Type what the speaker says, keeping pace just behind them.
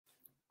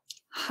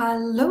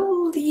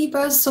Hallo,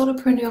 liebe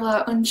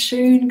Solopreneure und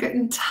schönen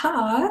guten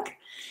Tag.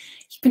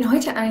 Ich bin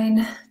heute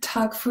einen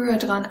Tag früher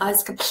dran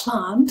als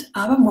geplant,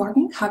 aber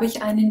morgen habe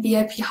ich einen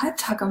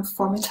VIP-Halbtag am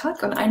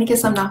Vormittag und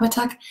einiges am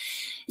Nachmittag.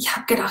 Ich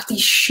habe gedacht,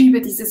 ich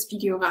schiebe dieses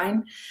Video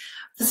rein.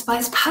 Das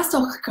weiß, passt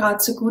auch gerade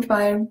so gut,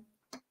 weil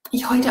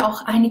ich heute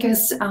auch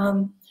einiges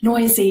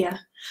neu sehe.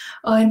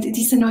 Und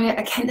diese neue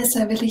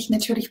Erkenntnisse will ich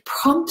natürlich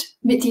prompt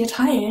mit dir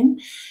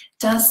teilen,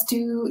 dass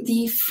du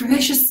die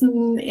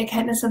frischesten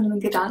Erkenntnisse und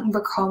Gedanken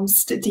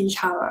bekommst, die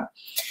ich habe.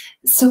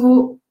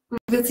 So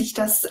wird sich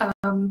das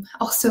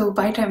auch so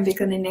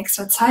weiterentwickeln in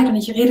nächster Zeit und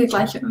ich rede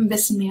gleich ein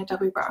bisschen mehr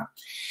darüber.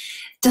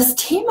 Das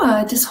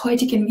Thema des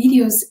heutigen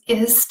Videos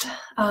ist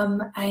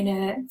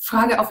eine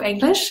Frage auf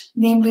Englisch,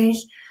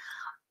 nämlich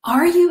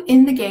Are you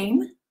in the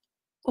game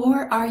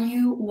or are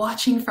you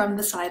watching from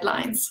the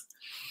sidelines?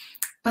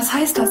 Was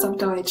heißt das auf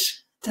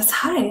Deutsch?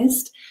 Das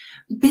heißt,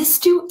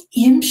 bist du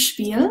im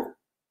Spiel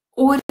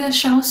oder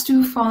schaust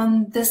du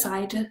von der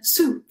Seite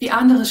zu, wie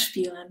andere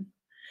spielen?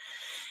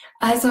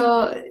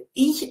 Also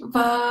ich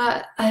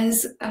war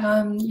als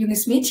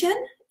junges Mädchen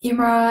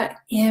immer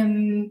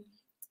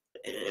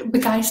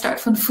begeistert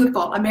von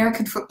Football,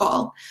 American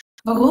Football.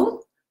 Warum?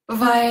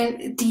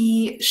 Weil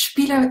die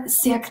Spieler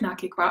sehr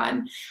knackig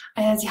waren.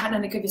 Sie hatten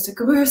eine gewisse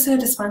Größe,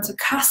 das waren so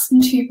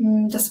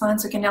Kastentypen, das waren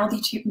so genau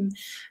die Typen,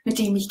 mit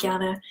denen ich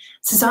gerne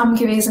zusammen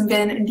gewesen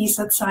bin in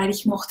dieser Zeit.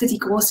 Ich mochte die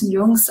großen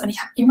Jungs und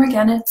ich habe immer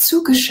gerne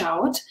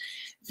zugeschaut,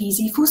 wie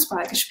sie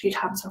Fußball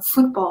gespielt haben, so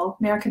Football,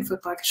 American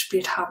Football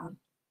gespielt haben.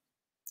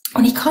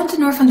 Und ich konnte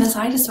nur von der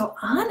Seite so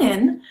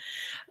ahnen,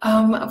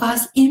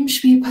 was im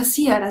Spiel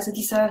passiert, also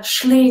diese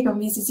Schläge und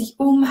wie sie sich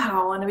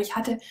umhauen. Aber ich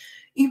hatte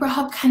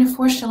überhaupt keine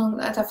Vorstellung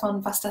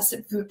davon, was das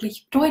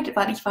wirklich bedeutet,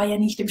 weil ich war ja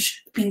nicht im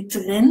Spiel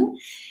drin.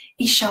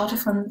 Ich schaute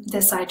von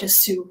der Seite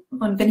zu.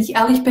 Und wenn ich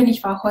ehrlich bin,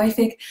 ich war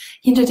häufig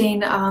hinter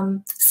den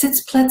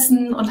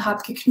Sitzplätzen und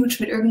habe geknutscht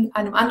mit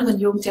irgendeinem anderen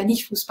Jungen, der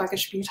nicht Fußball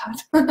gespielt hat.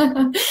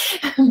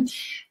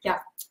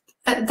 Ja,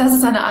 das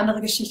ist eine andere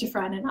Geschichte für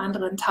einen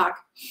anderen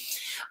Tag.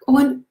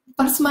 Und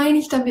was meine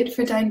ich damit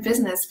für dein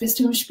Business? Bist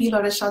du im Spiel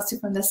oder schaust du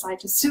von der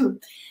Seite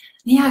zu?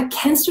 Ja,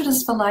 kennst du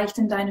das vielleicht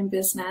in deinem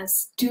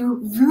Business? Du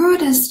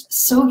würdest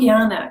so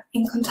gerne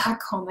in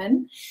Kontakt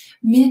kommen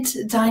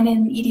mit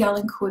deinen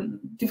idealen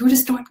Kunden. Du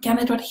würdest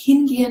gerne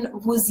dorthin gehen,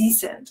 wo sie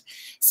sind.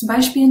 Zum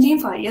Beispiel in dem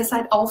Fall, ihr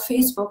seid auf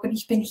Facebook und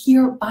ich bin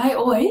hier bei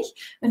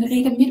euch und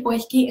rede mit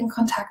euch, gehe in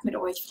Kontakt mit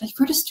euch. Vielleicht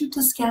würdest du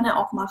das gerne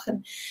auch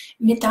machen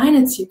mit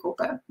deiner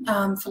Zielgruppe.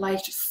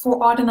 Vielleicht vor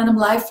Ort in einem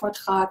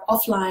Live-Vortrag,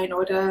 offline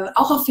oder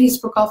auch auf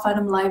Facebook auf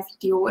einem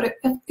Live-Video oder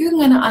auf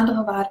irgendeine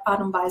andere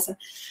Art und Weise.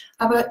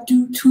 Aber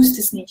du tust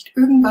es nicht.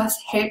 Irgendwas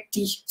hält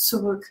dich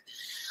zurück.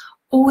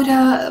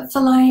 Oder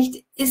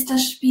vielleicht ist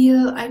das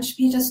Spiel ein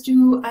Spiel, dass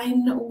du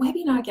ein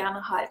Webinar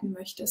gerne halten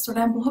möchtest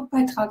oder einen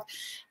Blogbeitrag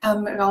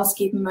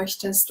rausgeben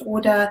möchtest.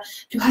 Oder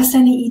du hast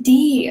eine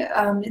Idee,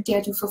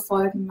 der du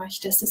verfolgen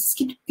möchtest. Es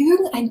gibt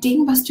irgendein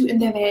Ding, was du in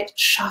der Welt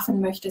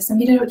schaffen möchtest.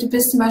 Entweder du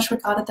bist zum Beispiel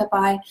gerade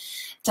dabei,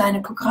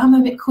 deine Programme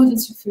mit Kunden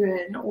zu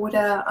füllen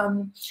oder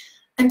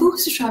ein Buch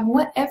zu schreiben,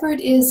 whatever it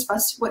is,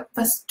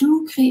 was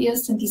du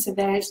kreierst in dieser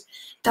Welt,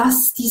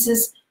 dass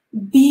dieses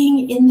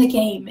being in the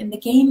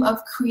game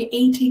of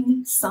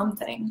creating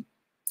something.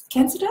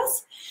 Kennst du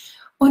das?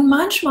 Und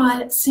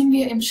manchmal sind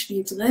wir im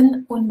Spiel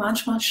drin und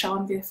manchmal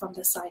schauen wir von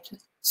der Seite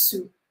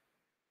zu.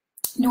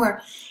 Nur,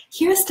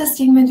 hier ist das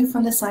Ding, wenn du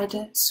von der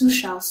Seite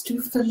zuschaust.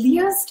 Du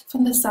verlierst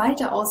von der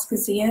Seite aus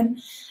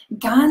gesehen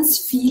ganz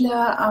viele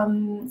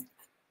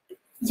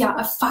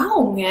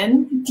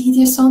Erfahrungen, die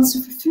dir sonst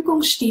zur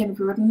Verfügung stehen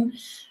würden,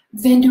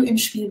 wenn du im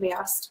Spiel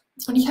wärst.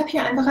 Und ich habe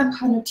hier einfach ein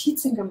paar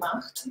Notizen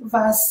gemacht,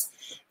 was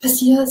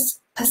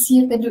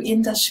passiert, wenn du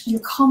in das Spiel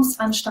kommst,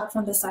 anstatt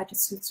von der Seite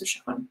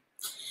zuzuschauen.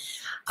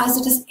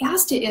 Also das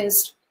Erste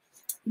ist,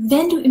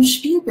 wenn du im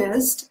Spiel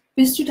bist,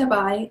 bist du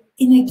dabei,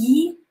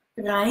 Energie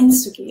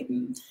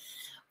reinzugeben.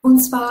 Und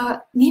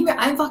zwar nehmen wir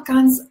einfach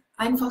ganz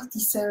einfach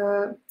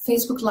diese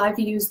Facebook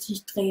Live-Videos, die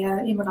ich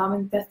drehe im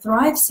Rahmen der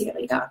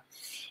Thrive-Serie.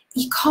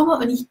 Ich komme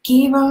und ich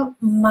gebe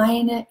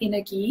meine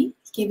Energie,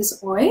 ich gebe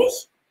es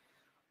euch.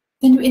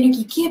 Wenn du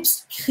Energie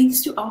gibst,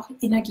 kriegst du auch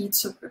Energie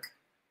zurück.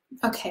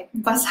 Okay,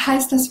 was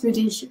heißt das für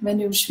dich, wenn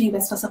du im Spiel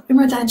bist, was auch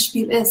immer dein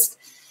Spiel ist?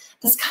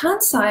 Das kann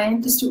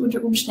sein, dass du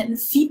unter Umständen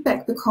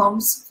Feedback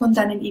bekommst von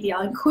deinen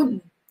idealen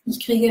Kunden.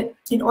 Ich kriege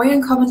in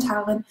euren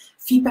Kommentaren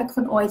Feedback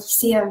von euch. Ich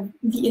sehe,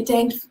 wie ihr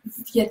denkt,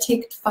 wie ihr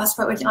tickt, was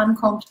bei euch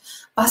ankommt,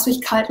 was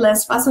euch kalt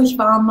lässt, was euch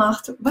warm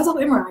macht, was auch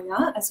immer.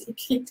 Ja? Also ihr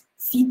kriegt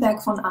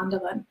Feedback von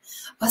anderen,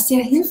 was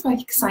sehr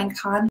hilfreich sein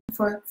kann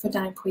für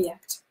dein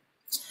Projekt.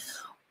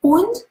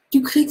 Und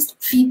du kriegst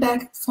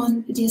Feedback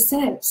von dir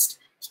selbst.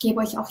 Ich gebe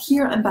euch auch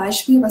hier ein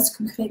Beispiel, was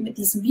konkret mit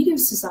diesem Video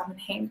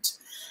zusammenhängt.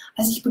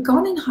 Als ich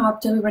begonnen habe,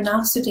 darüber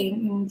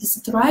nachzudenken,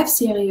 diese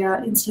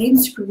Thrive-Serie ins Leben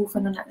zu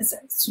berufen und es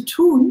zu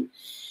tun,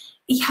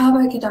 ich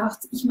habe gedacht,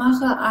 ich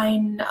mache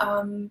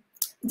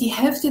die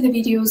Hälfte der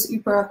Videos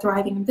über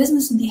Thriving im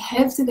Business und die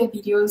Hälfte der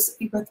Videos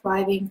über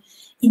Thriving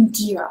in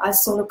dir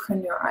als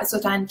Solopreneur, also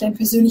dein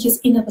persönliches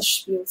inneres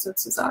Spiel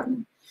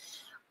sozusagen.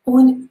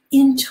 Und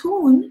im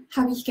Tun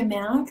habe ich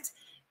gemerkt,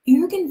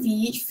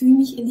 irgendwie, ich fühle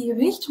mich in die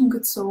Richtung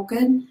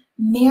gezogen,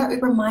 mehr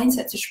über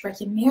Mindset zu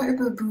sprechen, mehr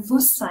über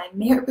Bewusstsein,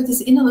 mehr über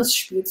das innere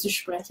Spiel zu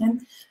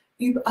sprechen,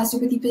 als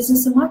über die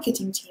Business- und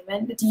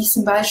Marketing-Themen, die ich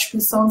zum Beispiel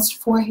sonst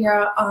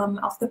vorher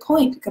auf The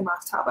Point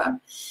gemacht habe.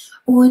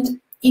 Und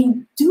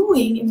im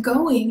Doing, im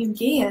Going, im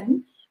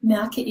Gehen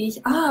merke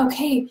ich,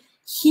 okay,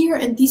 hier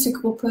in diese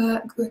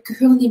Gruppe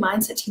gehören die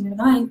Mindset-Themen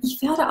rein. Ich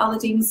werde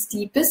allerdings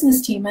die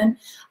Business-Themen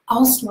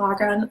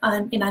auslagern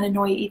in eine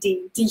neue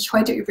Idee, die ich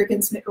heute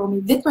übrigens mit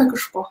Romy Widmer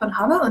gesprochen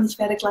habe, und ich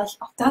werde gleich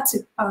auch dazu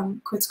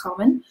kurz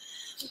kommen.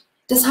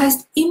 Das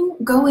heißt,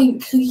 im Going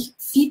kriege ich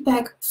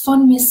Feedback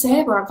von mir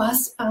selber,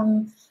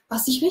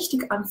 was sich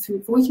richtig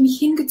anfühlt, wo ich mich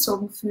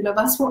hingezogen fühle,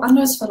 was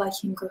woanders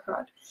vielleicht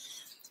hingehört.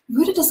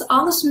 Würde das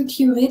alles nur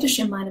theoretisch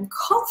in meinem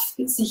Kopf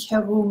sich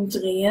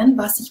herumdrehen,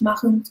 was ich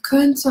machen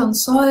könnte und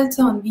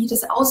sollte und wie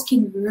das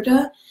ausgehen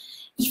würde,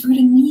 ich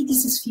würde nie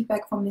dieses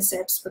Feedback von mir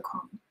selbst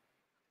bekommen.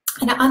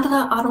 Eine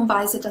andere Art und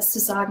Weise, das zu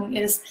sagen,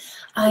 ist,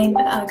 ein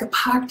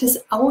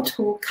geparktes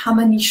Auto kann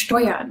man nicht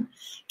steuern.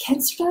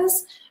 Kennst du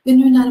das? Wenn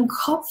du in deinem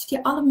Kopf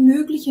dir alle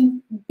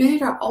möglichen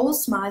Bilder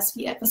ausmalst,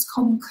 wie etwas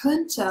kommen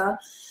könnte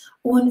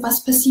und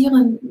was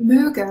passieren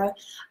möge,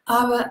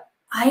 aber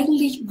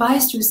eigentlich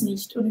weißt du es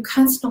nicht und du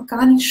kannst noch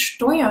gar nicht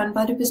steuern,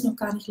 weil du bist noch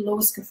gar nicht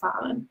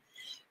losgefahren.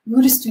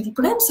 Würdest du die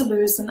Bremse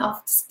lösen,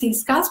 auf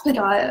das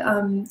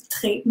Gaspedal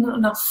treten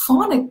und nach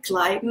vorne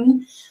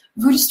gleiten,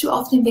 würdest du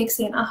auf dem Weg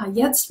sehen, aha,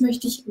 jetzt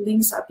möchte ich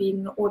links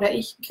abbiegen oder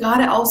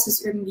geradeaus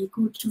ist irgendwie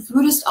gut. Du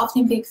würdest auf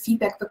dem Weg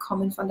Feedback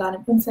bekommen von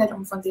deinem Umfeld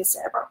und von dir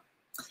selber.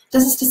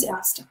 Das ist das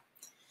Erste.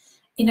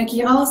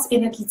 Energie raus,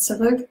 Energie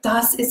zurück,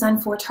 das ist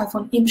ein Vorteil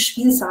von im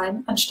Spiel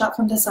sein, anstatt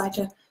von der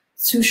Seite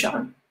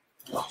zuschauen.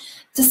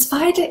 Das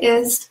Zweite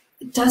ist,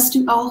 dass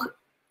du auch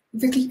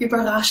wirklich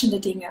überraschende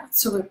Dinge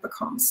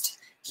zurückbekommst.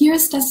 Hier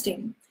ist das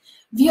Ding.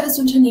 Wir als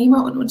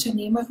Unternehmer und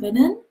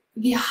Unternehmerinnen,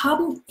 wir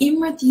haben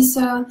immer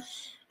diese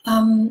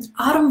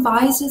Art und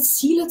Weise,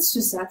 Ziele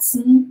zu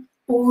setzen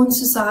und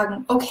zu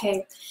sagen,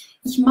 okay,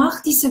 ich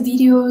mache diese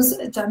Videos,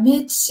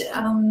 damit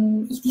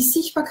ich die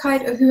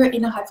Sichtbarkeit erhöhe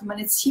innerhalb von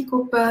meiner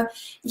Zielgruppe.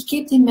 Ich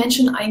gebe den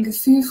Menschen ein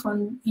Gefühl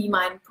von, wie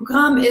mein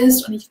Programm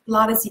ist, und ich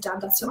lade sie dann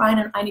dazu ein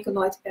und einige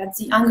Leute werden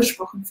sie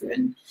angesprochen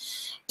fühlen.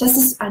 Das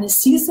ist eine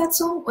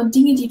Zielsetzung und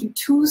Dinge, die du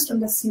tust, um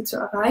das Ziel zu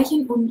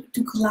erreichen, und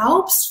du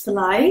glaubst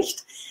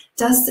vielleicht,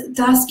 dass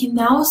das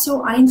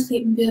genauso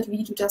eintreten wird,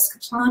 wie du das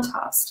geplant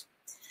hast.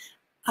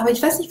 Aber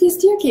ich weiß nicht, wie es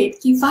dir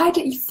geht. Je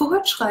weiter ich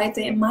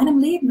fortschreite in meinem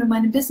Leben, in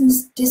meinem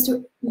Business,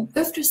 desto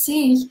öfter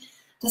sehe ich,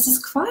 das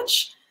ist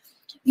Quatsch.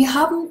 Wir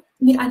haben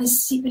mit einer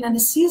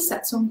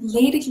Zielsetzung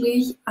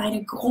lediglich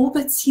eine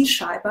grobe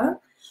Zielscheibe,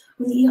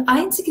 und ihr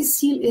einziges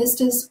Ziel ist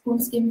es,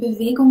 uns in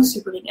Bewegung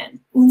zu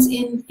bringen, uns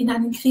in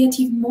einen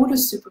kreativen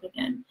Modus zu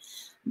bringen.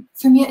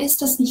 Für mich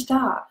ist das nicht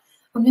da.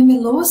 Und wenn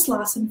wir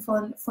loslassen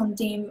von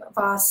dem,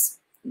 was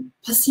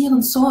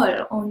passieren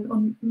soll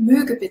und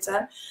möge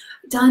bitte,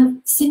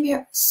 dann sind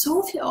wir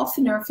so viel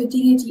offener für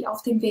Dinge, die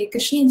auf dem Weg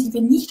geschehen, die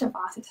wir nicht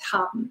erwartet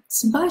haben.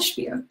 Zum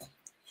Beispiel,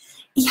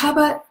 ich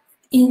habe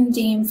in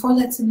dem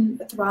vorletzten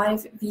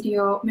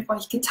Thrive-Video mit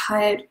euch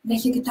geteilt,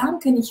 welche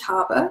Gedanken ich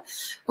habe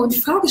und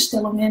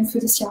Fragestellungen für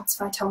das Jahr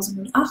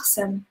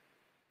 2018.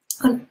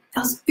 Und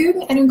aus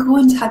irgendeinem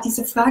Grund hat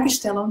diese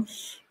Fragestellung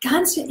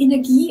ganz viel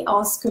Energie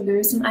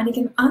ausgelöst in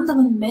einigen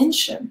anderen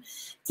Menschen,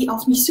 die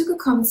auf mich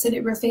zugekommen sind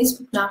über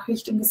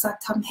Facebook-Nachrichten und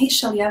gesagt haben, hey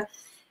Shailia,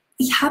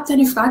 ich habe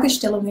deine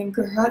Fragestellungen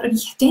gehört und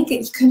ich denke,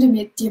 ich könnte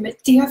dir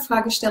mit der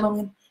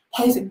Fragestellungen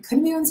helfen.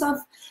 Können wir uns auf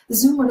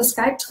Zoom oder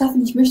Skype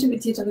treffen? Ich möchte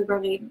mit dir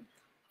darüber reden.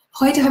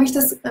 Heute bin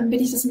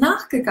ich das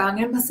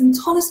nachgegangen, was ein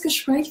tolles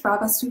Gespräch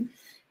war, was zu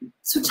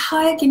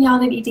total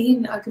genialen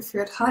Ideen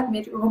geführt hat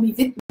mit Romy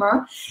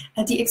Widmer,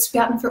 die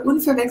Experten für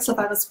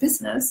unverwechselbares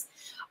Business.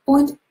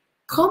 Und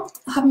prompt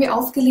haben wir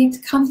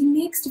aufgelegt, kam die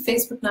nächste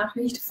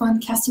Facebook-Nachricht von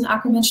Kerstin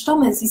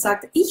Ackermann-Stommel. Sie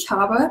sagt, ich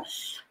habe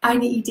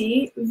eine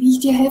Idee, wie ich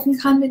dir helfen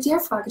kann mit der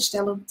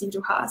Fragestellung, die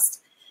du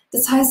hast.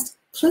 Das heißt,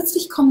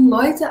 plötzlich kommen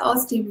Leute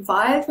aus dem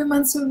Wald, wenn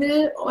man so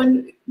will,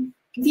 und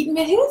bieten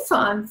mir Hilfe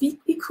an. Wie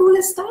cool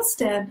ist das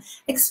denn?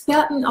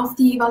 Experten auf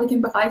die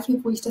jeweiligen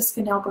Bereiche, wo ich das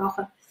genau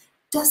brauche.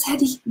 Das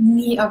hätte ich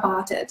nie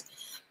erwartet.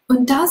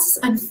 Und das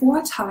ist ein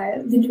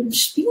Vorteil, wenn du im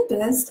Spiel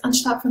bist,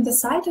 anstatt von der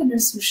Seite nur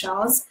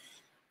zuschaust.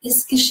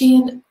 Es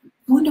geschehen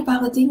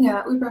wunderbare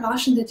Dinge,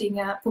 überraschende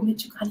Dinge,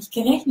 womit du gar nicht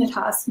gerechnet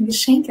hast, und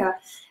Geschenke,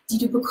 die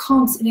du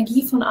bekommst,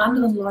 Energie von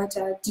anderen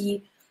Leuten,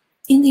 die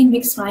in den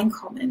Mix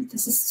reinkommen.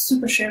 Das ist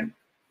super schön.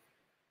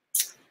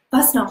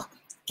 Was noch?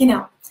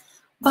 Genau.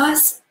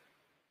 Was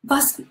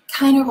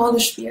keine Rolle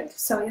spielt.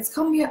 So, jetzt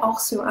kommen wir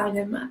auch zu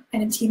einem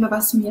Thema,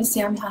 was mir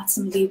sehr am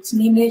Herzen liegt,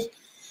 nämlich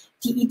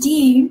die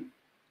Idee,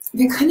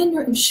 wir können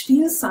nur im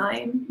Spiel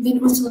sein,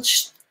 wenn unsere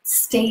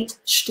State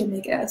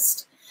stimmig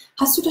ist.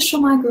 Hast du das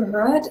schon mal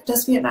gehört,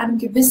 dass wir in einem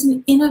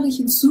gewissen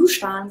innerlichen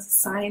Zustand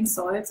sein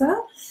sollten,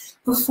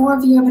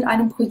 bevor wir mit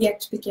einem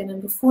Projekt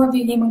beginnen, bevor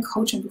wir jemanden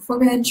coachen, bevor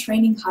wir ein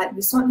Training halten?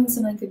 Wir sollten uns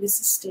in ein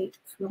gewisses State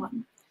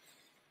führen.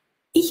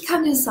 Ich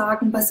kann dir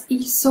sagen, was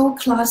ich so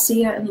klar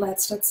sehe in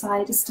letzter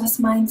Zeit, ist, dass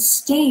mein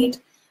State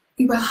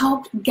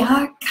überhaupt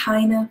gar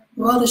keine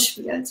Rolle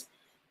spielt.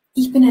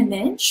 Ich bin ein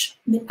Mensch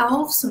mit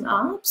Aufs und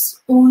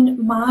Abs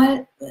und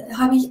mal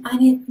habe ich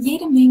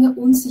jede Menge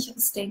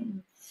unsicheres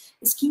Denken.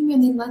 Es ging mir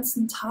in den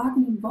letzten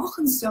Tagen und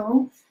Wochen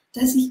so,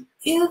 dass ich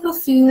irre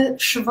viel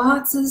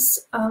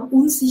schwarzes,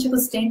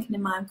 unsicheres Denken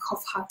in meinem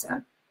Kopf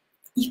hatte.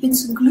 Ich bin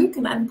zum Glück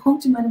in einem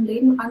Punkt in meinem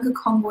Leben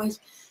angekommen, wo ich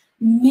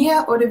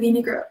mehr oder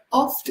weniger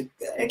oft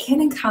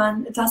erkennen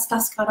kann, dass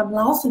das gerade am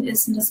Laufen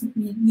ist und das mit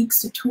mir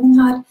nichts zu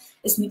tun hat,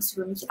 es nichts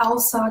über mich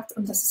aussagt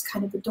und dass es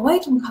keine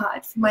Bedeutung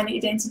hat für meine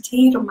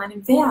Identität und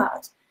meinen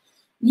Wert.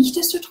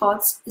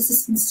 Nichtsdestotrotz ist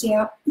es ein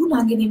sehr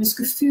unangenehmes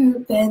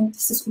Gefühl, wenn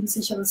dieses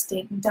unsicheres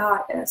Denken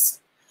da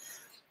ist.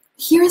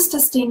 Hier ist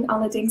das Ding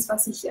allerdings,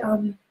 was ich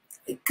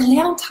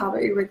gelernt habe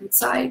über die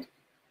Zeit.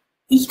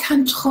 Ich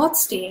kann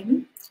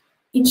trotzdem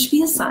im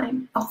Spiel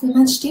sein, auch wenn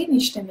mein State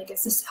nicht stimmig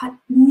ist. Es hat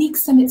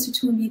nichts damit zu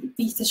tun, wie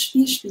ich das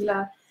Spiel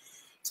spiele.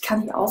 Ich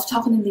kann hier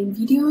auftauchen in den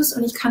Videos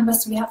und ich kann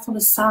was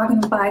Wertvolles sagen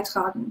und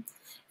beitragen.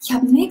 Ich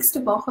habe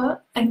nächste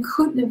Woche ein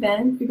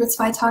Kundenevent über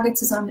 2 Tage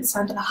zusammen mit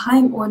Sandra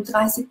Heim und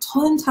 30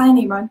 tollen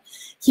Teilnehmern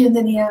hier in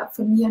der Nähe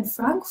von mir in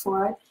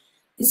Frankfurt.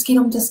 Es geht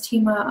um das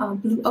Thema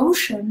Blue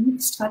Ocean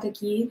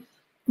Strategie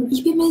und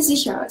ich bin mir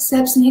sicher,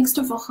 selbst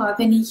nächste Woche,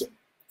 wenn ich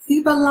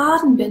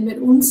überladen bin mit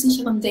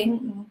unsicherem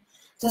Denken,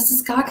 dass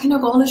es gar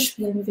keine Rolle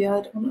spielen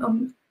wird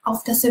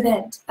auf das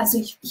Event. Also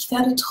ich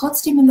werde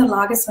trotzdem in der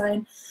Lage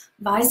sein,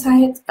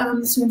 Weisheit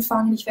zu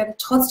empfangen. Ich werde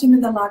trotzdem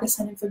in der Lage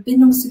sein, in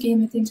Verbindung zu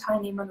gehen mit den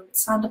Teilnehmern und mit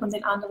Sandra und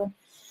den anderen.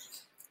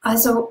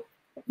 Also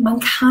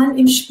man kann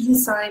im Spiel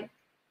sein,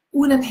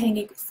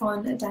 unabhängig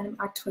von deinem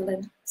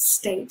aktuellen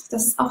State.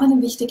 Das ist auch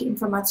eine wichtige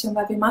Information,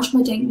 weil wir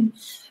manchmal denken,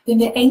 wenn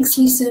wir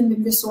ängstlich sind,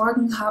 wenn wir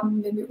Sorgen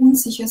haben, wenn wir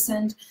unsicher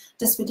sind,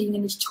 dass wir Dinge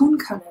nicht tun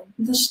können.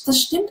 Und das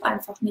stimmt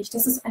einfach nicht.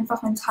 Das ist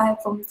einfach ein Teil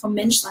vom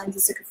Menschsein,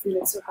 diese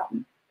Gefühle zu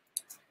haben.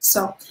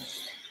 So,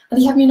 und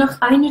ich habe mir noch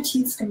eine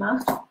Notiz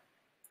gemacht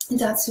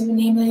dazu,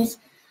 nämlich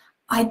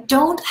I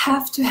don't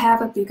have to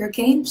have a bigger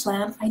game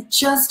plan, I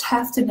just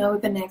have to know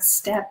the next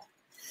step.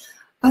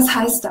 Was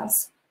heißt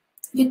das?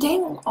 Wir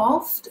denken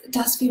oft,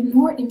 dass wir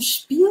nur im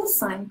Spiel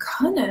sein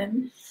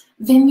können,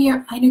 wenn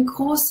wir eine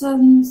große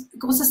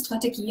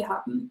Strategie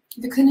haben.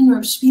 Wir können nur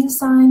im Spiel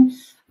sein,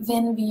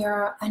 wenn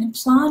wir einen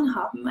Plan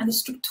haben, eine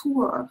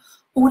Struktur.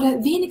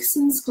 Oder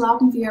wenigstens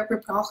glauben wir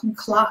brauchen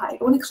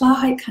Klarheit. Ohne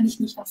Klarheit kann ich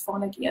nicht nach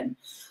vorne gehen.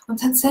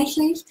 Und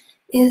tatsächlich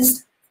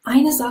ist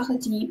eine Sache,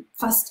 die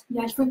fast,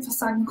 ja, ich würde fast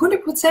sagen,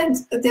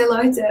 100%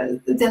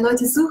 der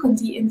Leute suchen,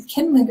 die in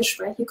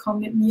Kennenlerngespräche kommen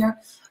mit mir,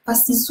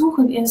 was sie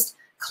suchen, ist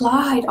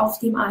Klarheit auf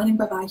dem einen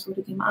Bereich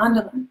oder dem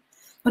anderen.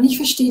 Und ich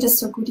verstehe das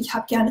so gut. Ich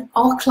habe gerne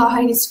auch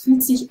Klarheit. Es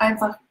fühlt sich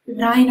einfach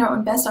reiner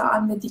und besser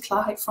an, wenn die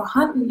Klarheit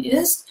vorhanden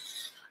ist.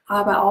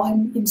 Aber auch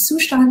im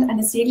Zustand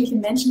eines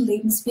jeglichen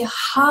Menschenlebens, wir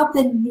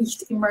haben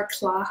nicht immer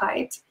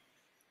Klarheit.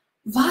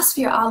 Was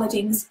wir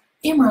allerdings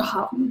immer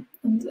haben,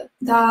 und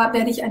da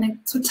werde ich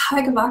ein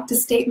total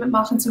gewagtes Statement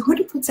machen, zu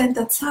 100%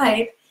 der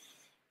Zeit,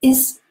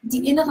 ist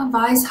die innere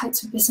Weisheit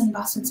zu wissen,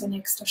 was unser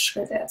nächster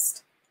Schritt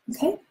ist.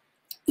 Okay?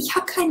 Ich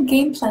habe keinen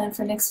Gameplan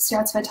für nächstes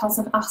Jahr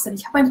 2018.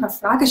 Ich habe ein paar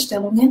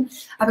Fragestellungen,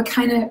 aber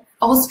keine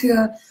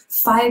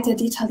ausgefeilte,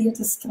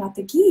 detaillierte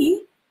Strategie.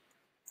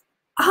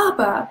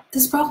 Aber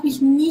das braucht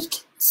mich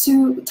nicht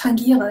zu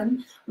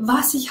tangieren.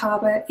 Was ich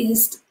habe,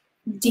 ist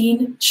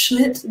den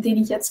Schritt, den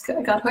ich jetzt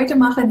gerade heute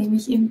mache,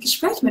 nämlich im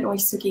Gespräch mit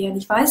euch zu gehen.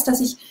 Ich weiß,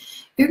 dass ich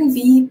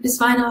irgendwie bis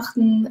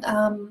Weihnachten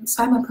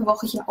 2-mal pro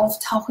Woche hier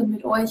auftauche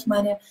mit euch,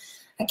 meine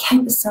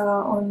Erkenntnisse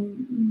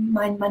und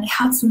meine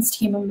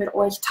Herzensthemen mit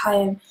euch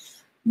teilen.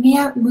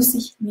 Mehr muss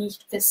ich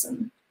nicht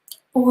wissen.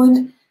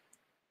 Und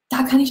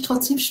da kann ich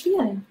trotzdem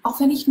spielen. Auch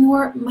wenn ich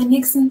nur meinen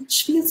nächsten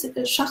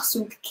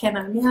Schachzug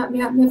kenne. Mehr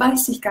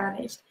weiß ich gar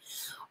nicht.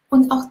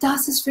 Und auch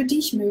das ist für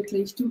dich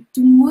möglich. Du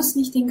musst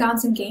nicht den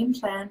ganzen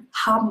Gameplan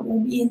haben,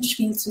 um im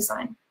Spiel zu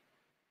sein.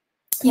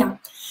 Ja,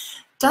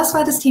 das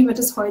war das Thema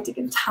des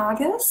heutigen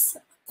Tages.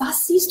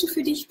 Was siehst du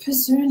für dich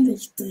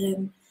persönlich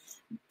drin?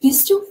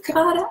 Bist du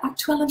gerade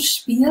aktuell im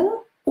Spiel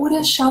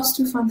oder schaust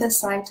du von der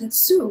Seite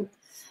zu?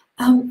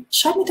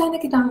 Schreib mir deine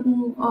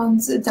Gedanken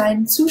und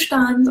deinen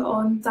Zustand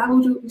und da, wo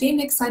du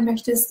demnächst sein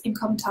möchtest, im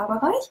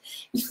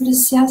Kommentarbereich. Ich würde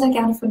sehr, sehr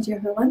gerne von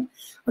dir hören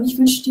und ich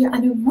wünsche dir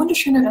eine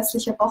wunderschöne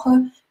restliche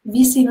Woche.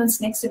 Wir sehen uns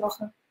nächste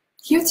Woche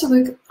hier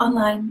zurück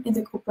online in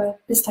der Gruppe.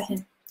 Bis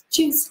dahin.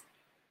 Tschüss.